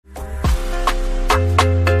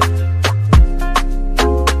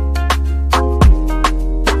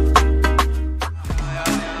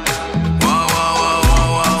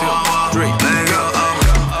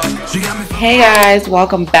Hey guys,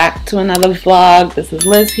 welcome back to another vlog. This is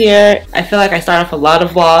Liz here. I feel like I start off a lot of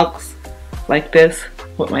vlogs like this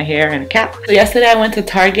with my hair and a cap. So yesterday I went to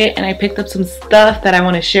Target and I picked up some stuff that I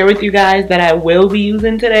want to share with you guys that I will be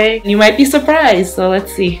using today. You might be surprised, so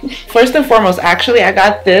let's see. First and foremost, actually I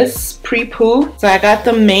got this pre-poo. So I got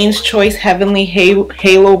the Main's Choice Heavenly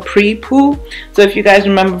Halo pre-poo. So if you guys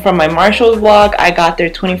remember from my Marshalls vlog, I got their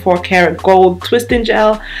 24 karat gold twisting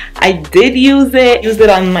gel. I did use it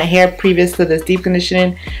on my hair previous to this deep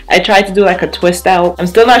conditioning. I tried to do like a twist out. I'm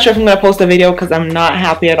still not sure if I'm gonna post a video because I'm not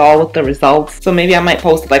happy at all with the results. So maybe I might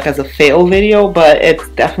post it like as a fail video, but it's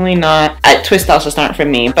definitely not. Twist outs just aren't for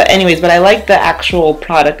me. But anyways, I like the actual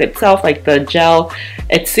product itself, like the gel.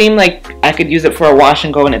 It seemed like I could use it for a wash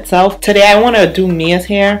and go in itself. Today I want to do Mia's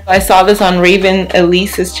hair. I saw this on Raven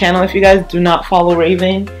Elise's channel. If you guys do not follow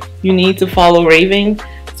Raven, you need to follow Raven.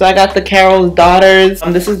 So I got the Carol's Daughters.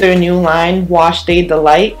 This is their new line, Wash Day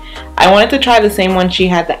Delight. I wanted to try the same one she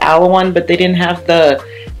had, the aloe one, but they didn't have the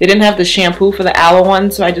shampoo for the aloe one,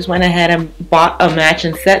 so I just went ahead and bought a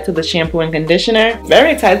matching set to the shampoo and conditioner.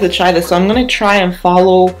 Very excited to try this, so I'm gonna try and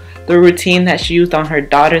follow the routine that she used on her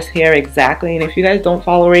daughter's hair exactly. And if you guys don't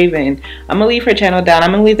follow Raven, I'm gonna leave her channel down.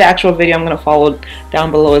 I'm gonna leave the actual video I'm gonna follow down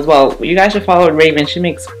below as well. You guys should follow Raven. She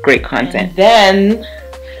makes great content. And then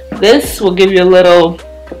this will give you a little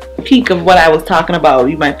peek of what I was talking about.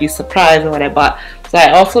 You might be surprised at what I bought. So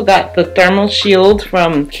I also got the thermal shield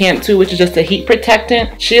from Cantu, which is just a heat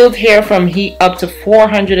protectant. Shield hair from heat up to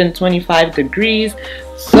 425 degrees.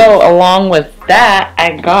 So along with that,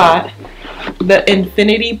 I got the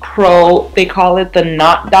Infinity Pro. They call it the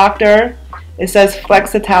Knot Doctor. It says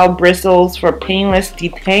Flexitile bristles for painless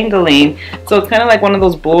detangling. So it's kind of like one of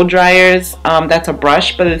those blow dryers that's a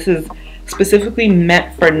brush, but this is specifically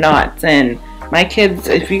meant for knots. And my kids,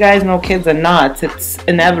 if you guys know kids and knots, it's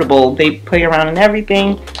inevitable. They play around and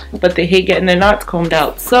everything, but they hate getting their knots combed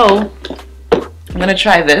out. So I'm gonna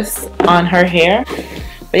try this on her hair.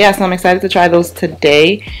 But yeah, so I'm excited to try those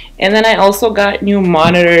today. And then I also got new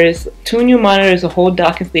monitors, 2 new monitors, a whole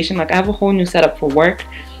docking station. Like I have a whole new setup for work,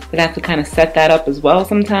 but I have to kind of set that up as well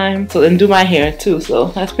sometime. So then do my hair too. So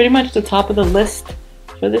that's pretty much the top of the list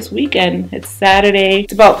for this weekend. It's Saturday.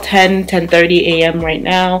 It's about 10:30 a.m. right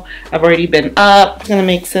now. I've already been up. I'm gonna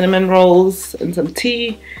make cinnamon rolls and some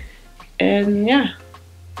tea, and yeah.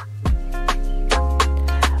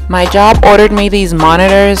 My job ordered me these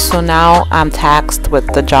monitors, so now I'm taxed with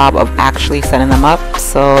the job of actually setting them up.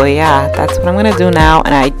 So yeah, that's what I'm gonna do now.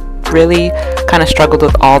 And I really kind of struggled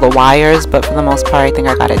with all the wires, but for the most part I think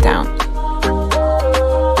I got it down.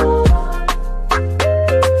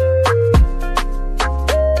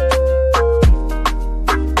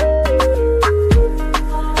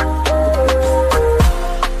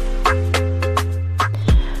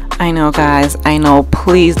 I know guys, I know,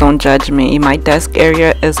 please don't judge me. My desk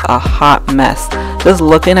area is a hot mess. Just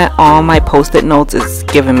looking at all my post-it notes is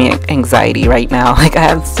giving me anxiety right now. Like I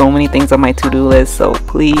have so many things on my to-do list, so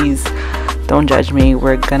please don't judge me.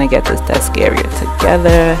 We're gonna get this desk area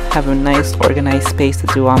together, have a nice organized space to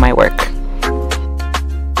do all my work.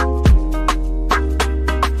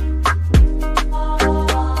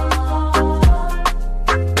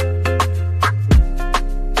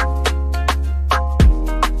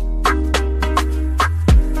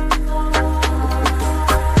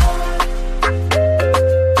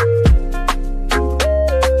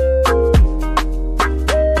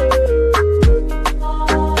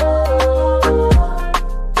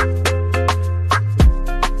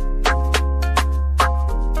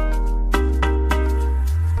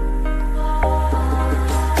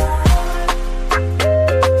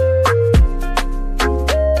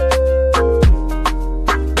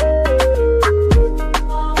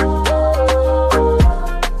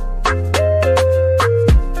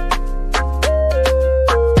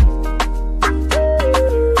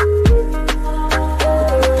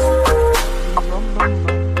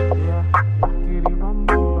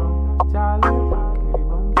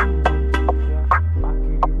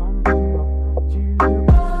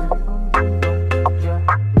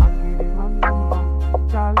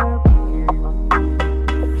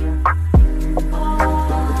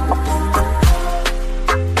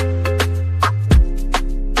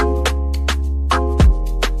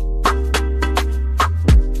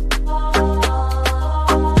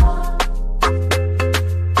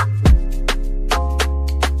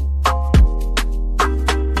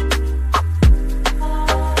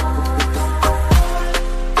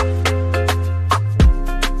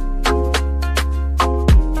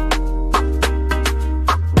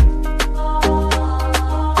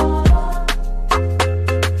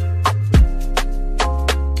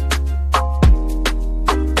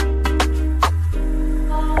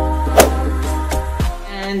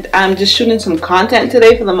 and I'm just shooting some content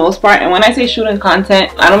today for the most part. And when I say shooting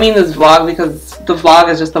content, I don't mean this vlog because the vlog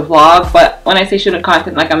is just a vlog, but when I say shooting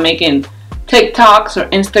content, like I'm making TikToks or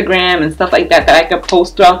Instagram and stuff like that that I could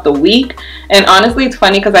post throughout the week. And honestly, it's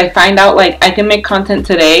funny because I find out like I can make content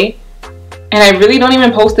today and I really don't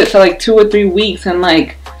even post it for like 2 or 3 weeks, and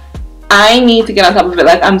like I need to get on top of it.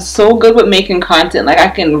 Like I'm so good with making content, like I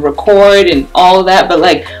can record and all of that, but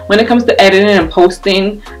like when it comes to editing and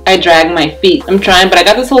posting, I drag my feet. I'm trying, but I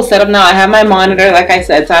got this whole setup now. I have my monitor, like I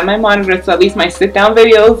said, so I have my monitor, so at least my sit down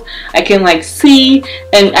videos I can like see.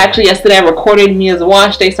 And actually yesterday I recorded me as a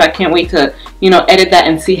wash day, so I can't wait to, you know, edit that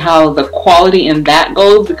and see how the quality in that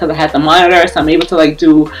goes, because I had the monitor, so I'm able to like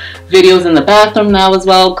do videos in the bathroom now as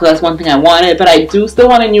well, because that's one thing I wanted. But I do still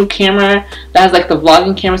want a new camera that has like the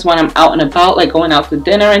vlogging cameras when I'm out and about, like going out to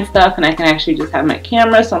dinner and stuff, and I can actually just have my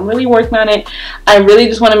camera. So I'm really working on it. I really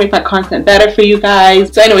just want to make my content better for you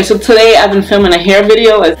guys. So anyway, so today I've been filming a hair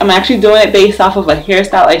video. I'm actually doing it based off of a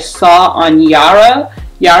hairstyle I saw on Yara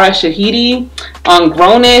Shahidi on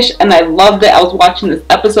Grownish, and I loved it. I was watching this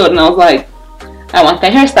episode and I was like, I want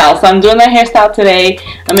that hairstyle. So I'm doing that hairstyle today.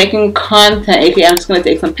 I'm making content, aka I'm just going to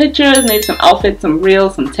take some pictures, maybe some outfits, some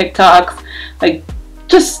reels, some TikToks, like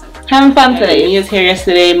just having fun today. Mia's hair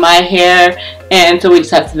yesterday, my hair, and so we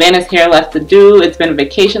just have Savannah's hair left to do. It's been a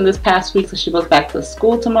vacation this past week, so she goes back to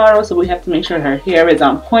school tomorrow, so we have to make sure her hair is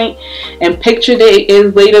on point. And picture day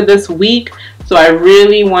is later this week, so I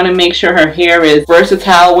really want to make sure her hair is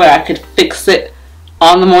versatile where I could fix it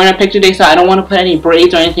on the morning of picture day. So I don't want to put any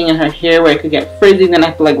braids or anything in her hair where it could get frizzy, then I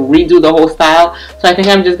have to like redo the whole style. So I think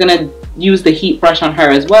I'm just gonna use the heat brush on her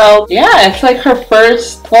as well. Yeah, it's like her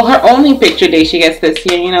first, well, her only picture day she gets this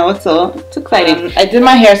year, you know, it's exciting. I did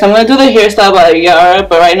my hair, so I'm gonna do the hairstyle by Yara,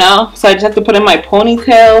 but right now, so I just have to put in my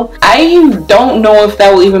ponytail. I don't know if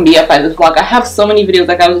that will even be up by this vlog. I have so many videos,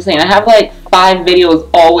 like I was just saying, I have like 5 videos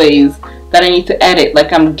always that I need to edit.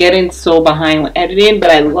 Like I'm getting so behind with editing,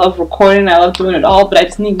 but I love recording, I love doing it all, but I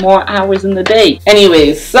just need more hours in the day.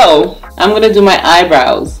 Anyways, so I'm gonna do my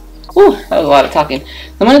eyebrows. Ooh, that was a lot of talking. So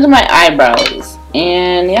I'm gonna do my eyebrows,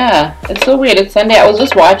 and yeah, it's so weird. It's Sunday. I was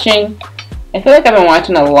just watching, I feel like I've been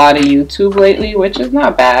watching a lot of YouTube lately, which is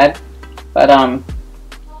not bad, but I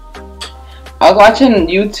was watching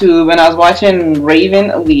YouTube and I was watching Raven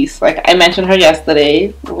Elise. Like I mentioned her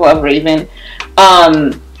yesterday. Love Raven.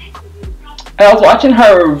 I was watching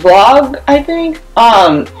her vlog, I think,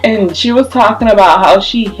 and she was talking about how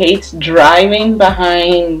she hates driving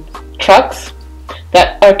behind trucks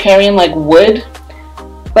that are carrying like wood.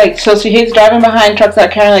 Like, so she hates driving behind trucks that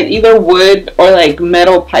are carrying like either wood or like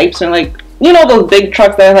metal pipes, or like, you know, those big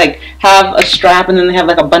trucks that like have a strap and then they have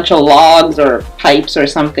like a bunch of logs or pipes or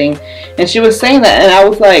something. And she was saying that, and I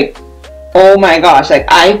was like, oh my gosh, like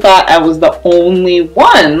I thought I was the only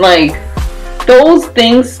one. Like, those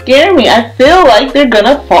things scare me. I feel like they're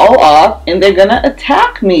gonna fall off and they're gonna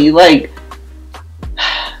attack me. Like,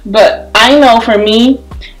 but I know for me,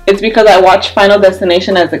 it's because I watched Final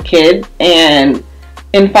Destination as a kid, and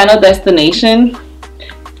in Final Destination,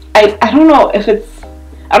 I don't know if it's,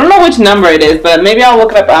 I don't know which number it is, but maybe I'll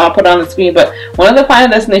look it up and I'll put it on the screen. But one of the Final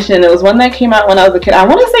Destination, it was one that came out when I was a kid. I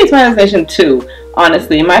want to say it's Final Destination 2,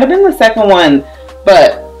 honestly. It might have been the second one,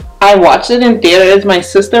 but I watched it in theaters. My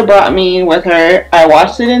sister brought me with her. I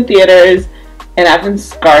watched it in theaters, and I've been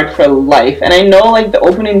scarred for life. And I know, like, the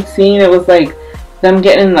opening scene, it was like them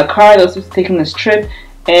getting in the car. They were supposed to taking this trip,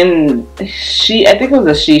 and she, I think it was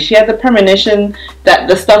a she had the premonition that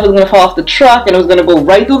the stuff was going to fall off the truck and it was going to go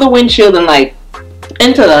right through the windshield and like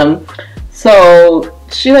into them. So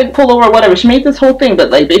she like pulled over or whatever. She made this whole thing,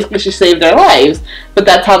 but like basically she saved their lives. But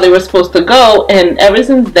that's how they were supposed to go. And ever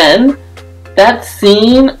since then, that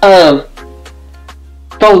scene of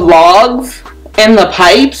the logs and the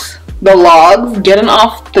pipes, the logs getting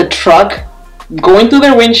off the truck, going through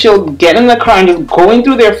their windshield, getting in the car and just going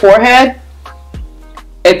through their forehead,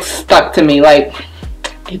 it stuck to me. Like,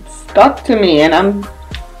 it stuck to me, and I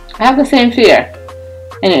have the same fear.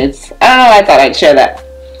 And it's, I don't know, I thought I'd share that.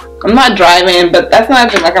 I'm not driving, but that's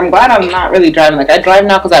not the thing. Like, I'm glad I'm not really driving. Like, I drive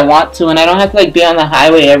now because I want to, and I don't have to like be on the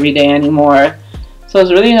highway every day anymore. So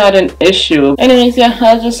it's really not an issue. Anyways, yeah,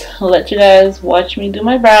 I'll just let you guys watch me do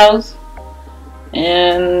my brows.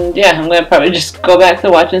 And yeah, I'm gonna probably just go back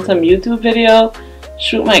to watching some YouTube video,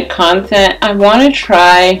 shoot my content. I want to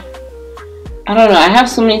try, I don't know, I have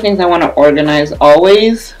so many things I want to organize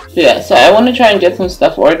always. Yeah, so I want to try and get some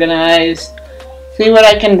stuff organized, see what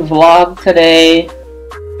I can vlog today.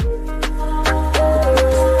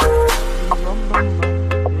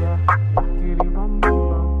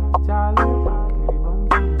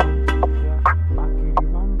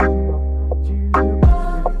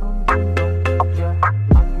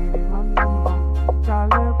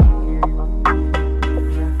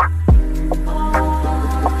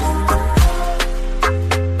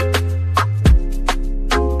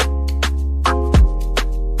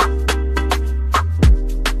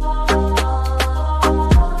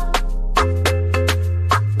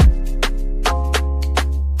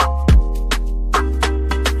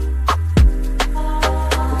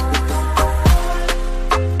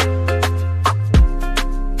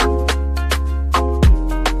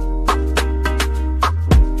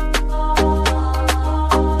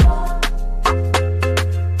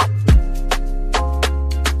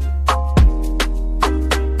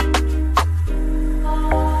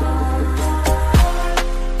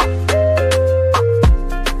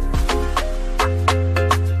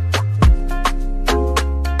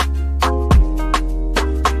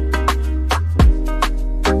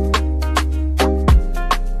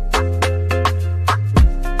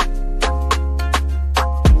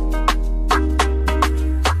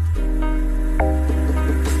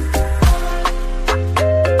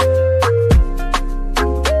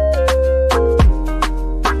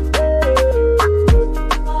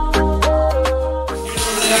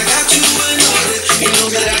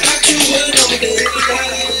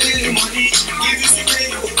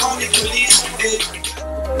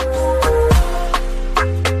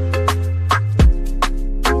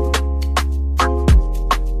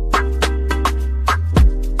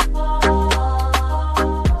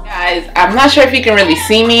 I'm not sure if you can really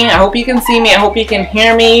see me. I hope you can see me. I hope you can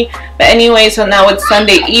hear me. But anyway, so now it's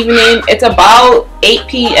Sunday evening. It's about 8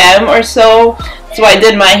 p.m. or so. So I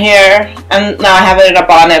did my hair. And now I have it in a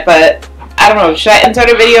bonnet. But I don't know. Should I insert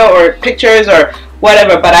a video or pictures or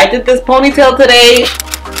whatever? But I did this ponytail today.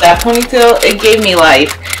 That ponytail, it gave me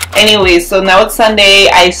life. Anyway, so now it's Sunday.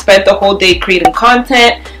 I spent the whole day creating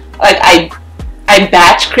content. Like I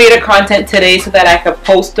batch created content today so that I could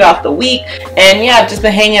post throughout the week. And yeah, I've just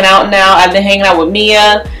been hanging out now. I've been hanging out with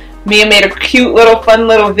Mia. Mia made a cute little fun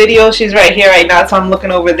little video. She's right here right now, so I'm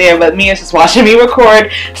looking over there, but Mia's just watching me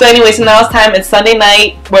record. So anyway, so now it's time. It's Sunday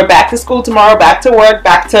night. We're back to school tomorrow, back to work,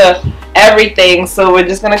 back to everything. So we're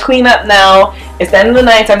just gonna clean up now. It's the end of the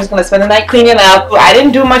night, so I'm just gonna spend the night cleaning up. I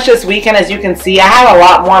didn't do much this weekend, as you can see. I have a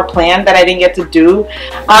lot more planned that I didn't get to do.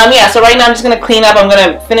 Yeah, so right now I'm just gonna clean up. I'm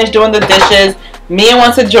gonna finish doing the dishes. Mia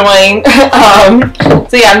wants to join.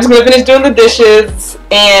 So yeah, I'm just gonna finish doing the dishes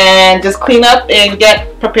and just clean up and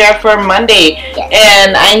get prepared for Monday. Yes.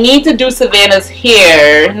 And I need to do Savannah's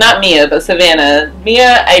hair. Not Mia, but Savannah.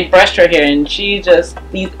 Mia, I brushed her hair and she just,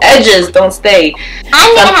 these edges don't stay.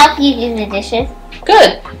 I'm gonna help you do the dishes.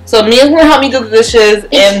 Good. So Mia's gonna help me do the dishes,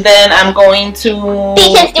 and then I'm going to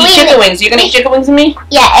eat chicken wings. You gonna eat chicken wings with me?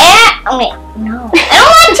 Yeah. No. I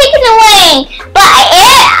don't want chicken and wings. But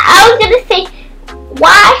I was gonna say,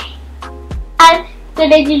 why I'm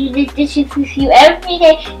gonna do the dishes with you every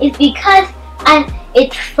day is because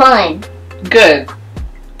it's fun. Good.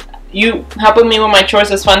 You helping me with my chores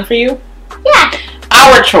is fun for you? Yeah.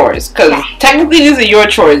 Our chores, because technically these are your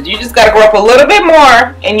chores. You just gotta grow up a little bit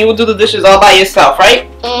more and you will do the dishes all by yourself, right?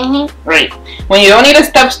 Mm-hmm. Right. When you don't need a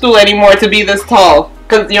step stool anymore to be this tall,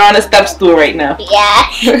 because you're on a step stool right now. Yeah.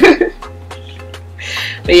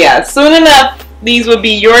 But yeah, soon enough these will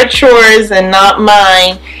be your chores and not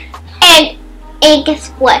mine. And guess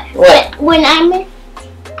what? What? When I'm a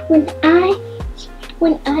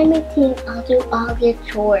teen, I'll do all your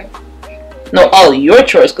chores. No, all your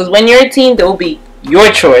chores, because when you're a teen, there will be your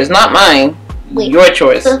chores, not mine. Wait. Your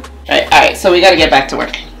chores. Alright, so we gotta get back to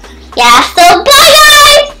work. Yeah, so bye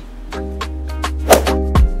guys!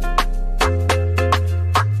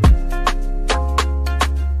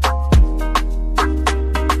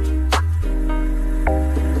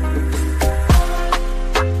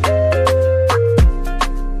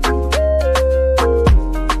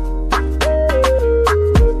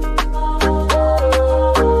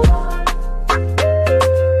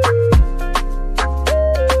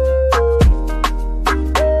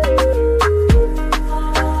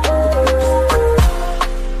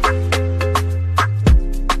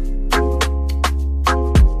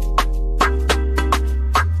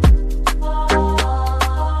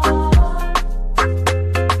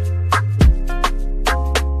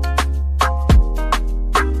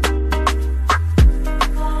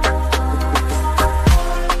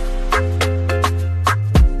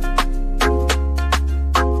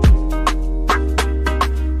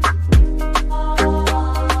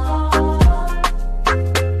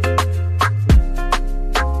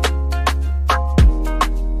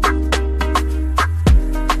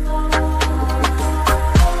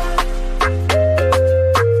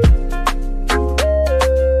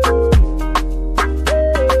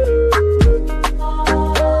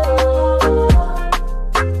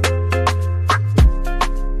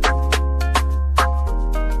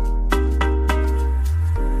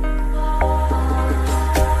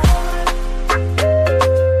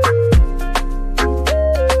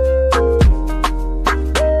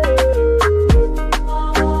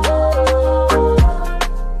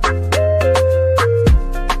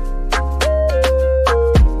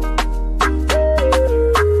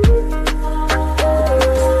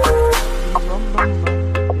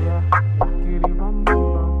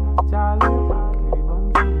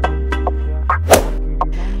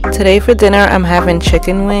 Today for dinner I'm having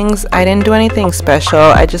chicken wings. I didn't do anything special.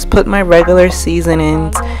 I just put my regular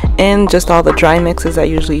seasonings in, just all the dry mixes I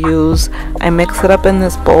usually use. I mixed it up in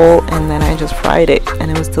this bowl and then I just fried it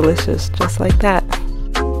and it was delicious, just like that.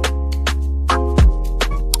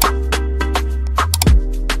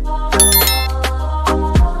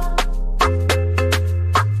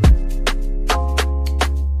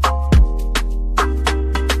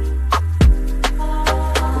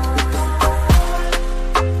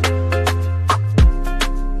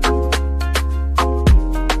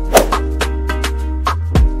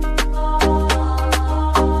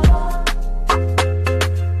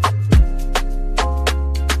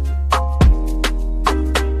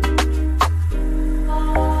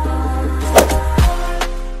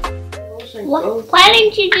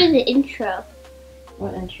 the intro.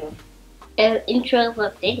 What intro? Intro of a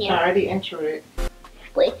video. I already introed it.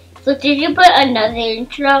 Wait, so did you put another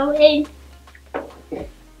intro in?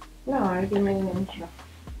 No, I already made an intro.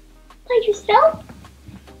 By yourself?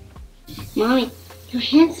 Mommy, your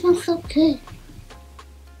hands smell so good.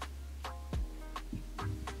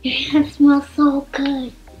 Your hands smell so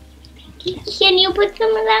good. Can you put some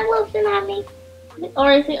of that lotion on me?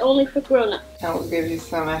 Or is it only for grown-ups? I will give you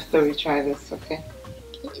some after we try this, okay?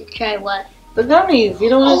 Try what? The gummies. You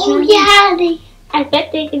don't want to try? Oh yeah, I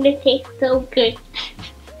bet they're gonna taste so good.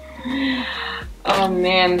 Oh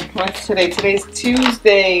man, what's today? Today's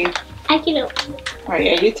Tuesday. I can open it. Alright,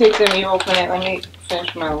 yeah, you take them, you open it. Let me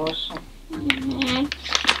finish my lotion. The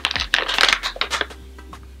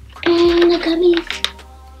gummies.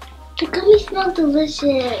 The gummies smell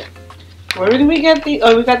delicious. Where did we get these?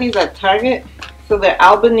 Oh, we got these at Target. So they're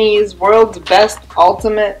Albanese World's Best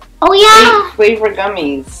Ultimate Oh yeah. 8 flavor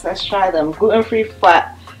gummies. Let's try them. Gluten-free,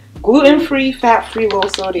 fat-free, low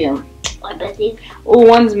sodium. I bet these. Oh,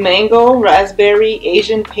 one's mango, raspberry,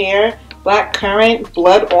 Asian pear, black currant,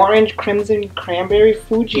 blood orange, crimson cranberry,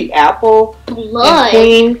 Fuji apple, Blood.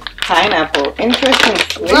 and queen pineapple. Interesting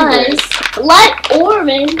flavors. Blood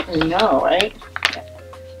orange. I know, right?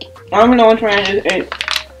 I don't even know which one I just ate.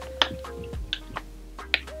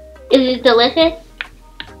 Is it delicious?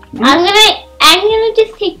 I'm gonna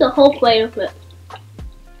just take the whole plate of it.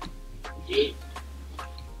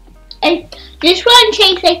 And this one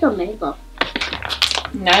tastes like a mango.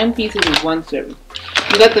 9 pieces is 1 serving.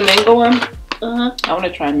 You got the mango one? Uh-huh. I want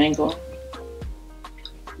to try mango.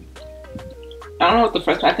 I don't know what the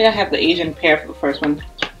first one. I think I have the Asian pear for the first one.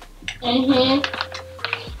 Mm-hmm.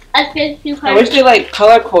 I wish they like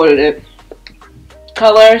color coded it.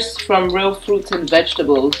 Colors from real fruits and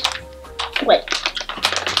vegetables. Wait.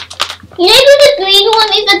 Maybe the green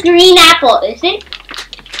one is a green apple, is it?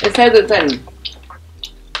 It says it's an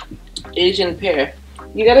Asian pear.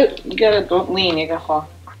 You gotta don't lean, you gotta fall.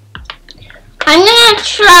 I'm gonna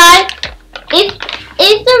try. Is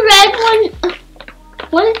the red one?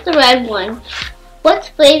 What is the red one?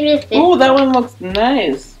 What flavor is this? Ooh, that one looks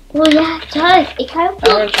nice. Oh yeah, it does. It kind of. I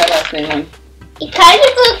want to try that same one. It kind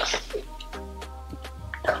of looks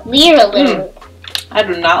clear a little. I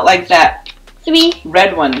do not like that 3,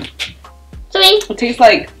 red one. 3, It tastes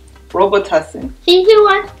like Robitussin. 3, 2,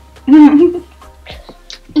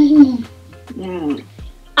 1.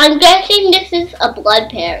 I'm guessing this is a blood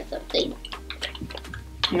pear or something.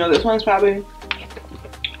 You know, this one's probably.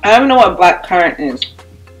 I don't know what black currant is.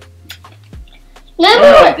 I don't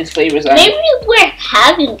know what these flavors are. Maybe we're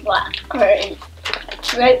having black currant,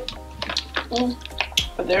 right?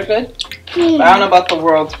 But they're good. But I don't know about the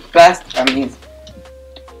world's best gummies.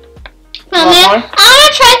 I want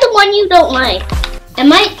to try the one you don't like. It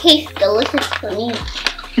might taste delicious for me.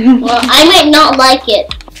 Well, I might not like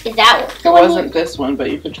it. Is that what? It wasn't this one, but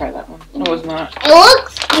you could try that one. It was not. It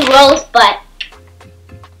looks gross, but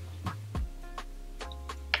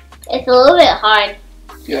it's a little bit hard.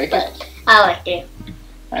 Do you like it? I like it.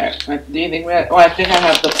 Alright. Do you think we had? Oh, I think I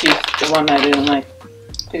have the one I didn't like.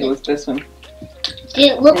 I think it was this one.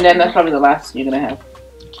 Did it look? And then that's probably the last you're gonna have.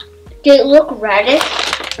 Did it look reddish?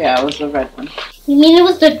 Yeah, it was the red one. You mean it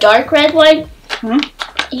was the dark red one? Hmm?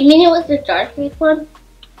 You mean it was the dark red one?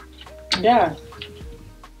 Yeah.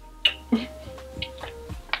 I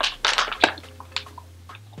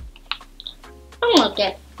don't like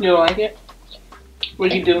it. You don't like it?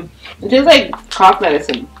 What'd you do? It tastes like cough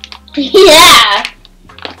medicine. Yeah.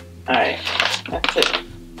 Alright. That's it.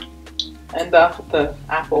 End off with the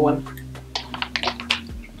apple one.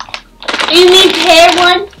 You mean pear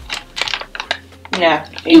one? Yeah,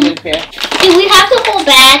 Asian pear. Do we have the whole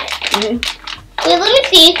bag? Mm-hmm. Wait, let me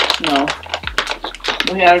see. No.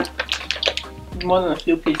 We have more than a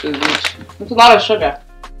few pieces each. It's a lot of sugar.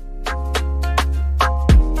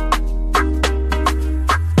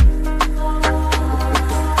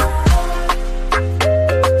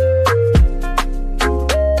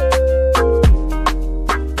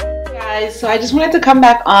 Guys, so I just wanted to come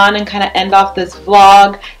back on and kind of end off this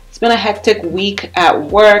vlog. It's been a hectic week at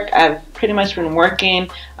work. I've pretty much been working.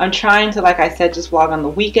 I'm trying to, like I said, just vlog on the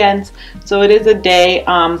weekends. So it is a day.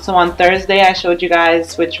 So on Thursday I showed you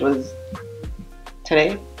guys, which was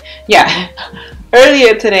today? Yeah.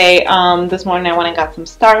 Earlier today, this morning I went and got some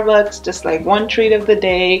Starbucks, just like one treat of the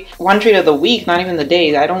day, one treat of the week, not even the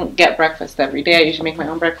day. I don't get breakfast every day. I usually make my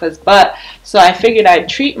own breakfast, but so I figured I'd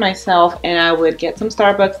treat myself and I would get some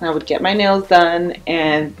Starbucks and I would get my nails done,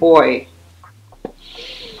 and boy,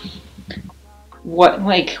 what,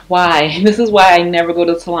 like, why? This is why I never go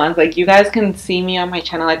to salons. Like, you guys can see me on my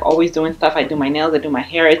channel, like, always doing stuff. I do my nails, I do my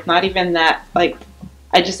hair. It's not even that, like,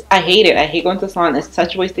 I hate it. I hate going to the salon. It's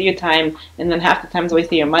such a waste of your time, and then half the time it's a waste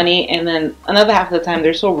of your money, and then another half of the time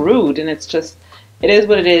they're so rude, and it's just, it is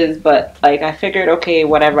what it is. But like, I figured, okay,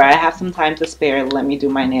 whatever, I have some time to spare, let me do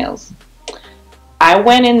my nails. I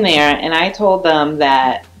went in there and I told them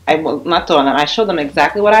that, not told them, I showed them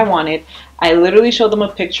exactly what I wanted. I literally showed them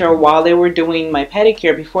a picture while they were doing my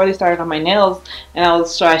pedicure before they started on my nails, and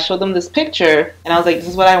I showed them this picture, and I was like, this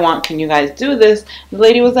is what I want, can you guys do this? And the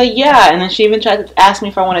lady was like, yeah, and then she even tried to ask me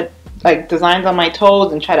if I wanted like designs on my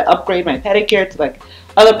toes and try to upgrade my pedicure to like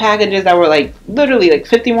other packages that were like literally like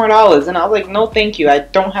 $50 more, and I was like, no thank you, I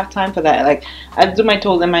don't have time for that. Like, I do my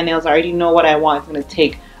toes and my nails, I already know what I want. It's going to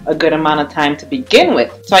take a good amount of time to begin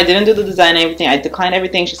with. So I didn't do the design and everything. I declined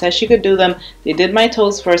everything. She said she could do them. They did my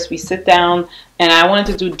toes first. We sit down, and I wanted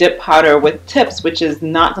to do dip powder with tips, which is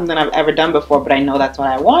not something I've ever done before, but I know that's what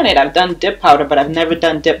I wanted. I've done dip powder, but I've never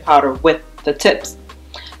done dip powder with the tips.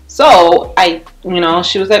 So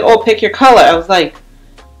she was like, oh, pick your color. I was like,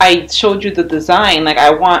 I showed you the design. Like, I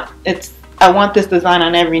want this design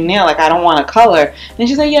on every nail. Like, I don't want a color. And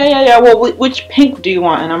she's like, yeah. Well, which pink do you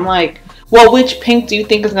want? And I'm like, well, which pink do you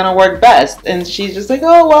think is going to work best? And she's just like,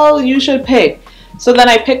 oh, well, you should pick. So then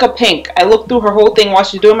I pick a pink. I look through her whole thing while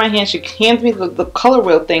she's doing my hand. She hands me the color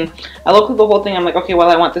wheel thing. I look through the whole thing. I'm like, okay, well,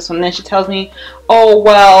 I want this one. And then she tells me, oh,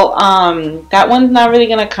 well, that one's not really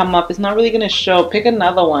going to come up. It's not really going to show. Pick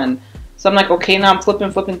another one. So I'm like, okay, now I'm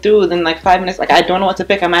flipping through. Then like 5 minutes, like, I don't know what to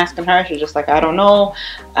pick. I'm asking her. She's just like, I don't know.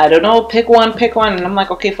 Pick one. And I'm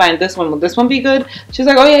like, okay, fine. This one. Will this one be good? She's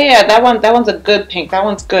like, oh yeah. That one's a good pink. That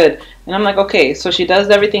one's good. And I'm like, okay. So she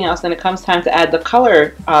does everything else. Then it comes time to add the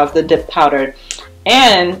color of the dip powder.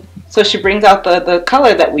 And so she brings out the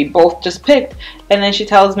color that we both just picked. And then she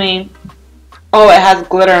tells me, oh, it has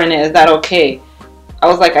glitter in it. Is that okay? I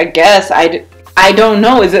was like, I guess. I don't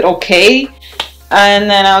know. Is it okay? And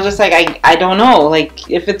then I was just like, I don't know,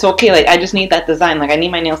 like, if it's okay, like, I just need that design, like, I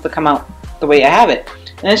need my nails to come out the way I have it.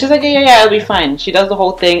 And then she's like, yeah, it'll be fine. She does the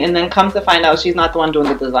whole thing, and then comes to find out she's not the one doing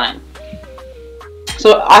the design.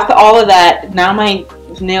 So after all of that, now my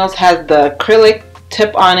nails has the acrylic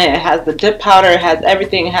tip on it, it has the dip powder, it has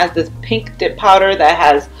everything, it has this pink dip powder that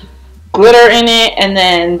has glitter in it, and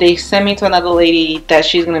then they send me to another lady that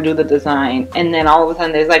she's gonna do the design, and then all of a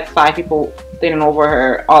sudden there's like 5 people standing over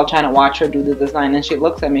her all trying to watch her do the design, and she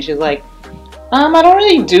looks at me, she's like, I don't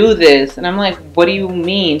really do this. And I'm like, what do you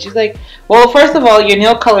mean? She's like, well, first of all, your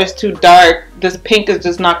nail color is too dark, this pink is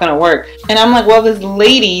just not gonna work. And I'm like, well, this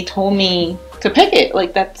lady told me to pick it,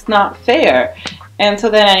 like, that's not fair. And so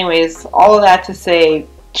then anyways, all of that to say,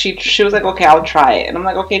 she was like, okay, I'll try it. And I'm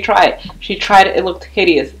like, okay, try it. She tried it. It looked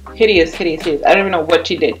hideous. I don't even know what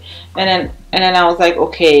she did. And then I was like,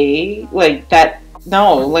 okay, like, that,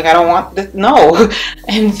 no, like, I don't want this, no.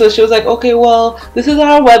 And so she was like, okay, well, this is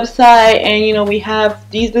our website, and we have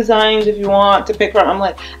these designs if you want to pick from. I'm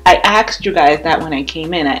like, I asked you guys that when I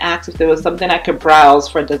came in. I asked if there was something I could browse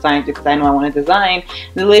for designs because I know I want to design.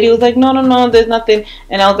 And the lady was like, no, there's nothing.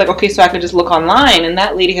 And I was like, okay, so I could just look online. And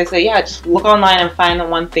that lady had said, yeah, just look online and find the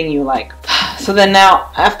one thing you like. So then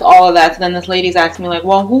now, after all of that, so then this lady's asking me like,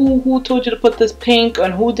 well, who told you to put this pink,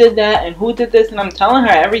 and who did that, and who did this? And I'm telling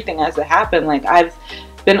her everything as it happened. Like, I've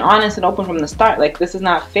been honest and open from the start. Like, this is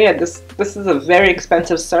not fair. This is a very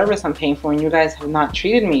expensive service I'm paying for, and you guys have not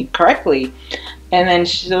treated me correctly. And then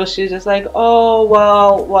she's just like, oh,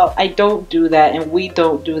 well, I don't do that, and we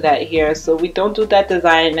don't do that here. So we don't do that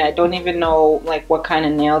design, and I don't even know, like, what kind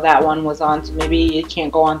of nail that one was on. So maybe it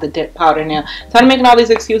can't go on the dip powder nail. So I'm making all these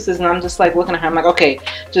excuses, and I'm just, like, looking at her. I'm like, okay,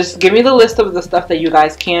 just give me the list of the stuff that you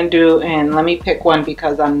guys can do, and let me pick one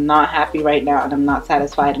because I'm not happy right now, and I'm not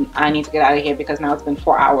satisfied, and I need to get out of here because now it's been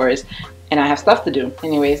 4 hours, and I have stuff to do.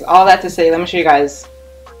 Anyways, all that to say, let me show you guys.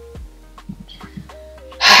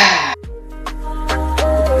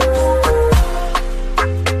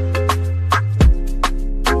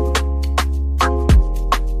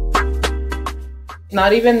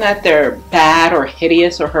 Not even that they're bad or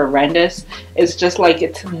hideous or horrendous. It's just like,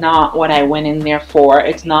 it's not what I went in there for.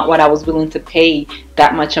 It's not what I was willing to pay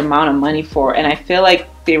that much amount of money for. And I feel like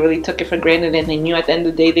they really took it for granted, and they knew at the end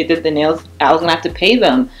of the day they did the nails, I was gonna have to pay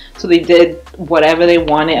them. So they did whatever they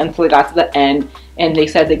wanted until it got to the end, and they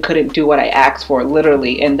said they couldn't do what I asked for,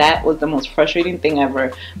 literally. And that was the most frustrating thing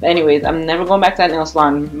ever. But anyways, I'm never going back to that nail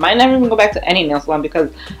salon. Might never even go back to any nail salon,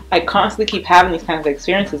 because I constantly keep having these kinds of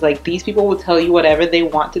experiences. Like, these people will tell you whatever they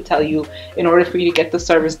want to tell you in order for you to get the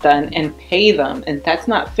service done and pay them. And that's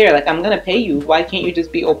not fair. Like, I'm gonna pay you. Why can't you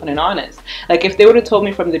just be open and honest? Like, if they would have told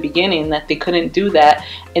me from the beginning that they couldn't do that,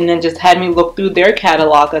 and then just had me look through their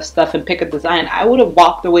catalog of stuff and pick a design, I would have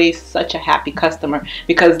walked away such a happy customer,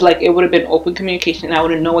 because, like, it would have been open communication. communication, and I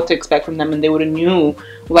would have known what to expect from them, and they would have knew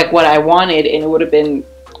like what I wanted, and it would have been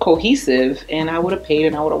cohesive, and I would have paid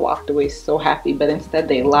and I would have walked away so happy. But instead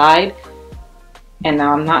they lied, and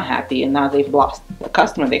now I'm not happy, and now they've lost the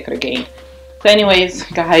customer they could have gained. So anyways,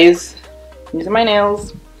 guys, these are my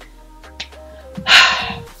nails.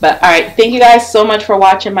 But alright, thank you guys so much for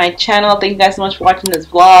watching my channel. Thank you guys so much for watching this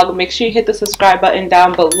vlog. Make sure you hit the subscribe button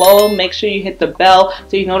down below. Make sure you hit the bell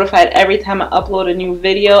so you're notified every time I upload a new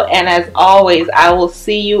video. And as always, I will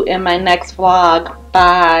see you in my next vlog.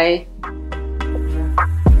 Bye.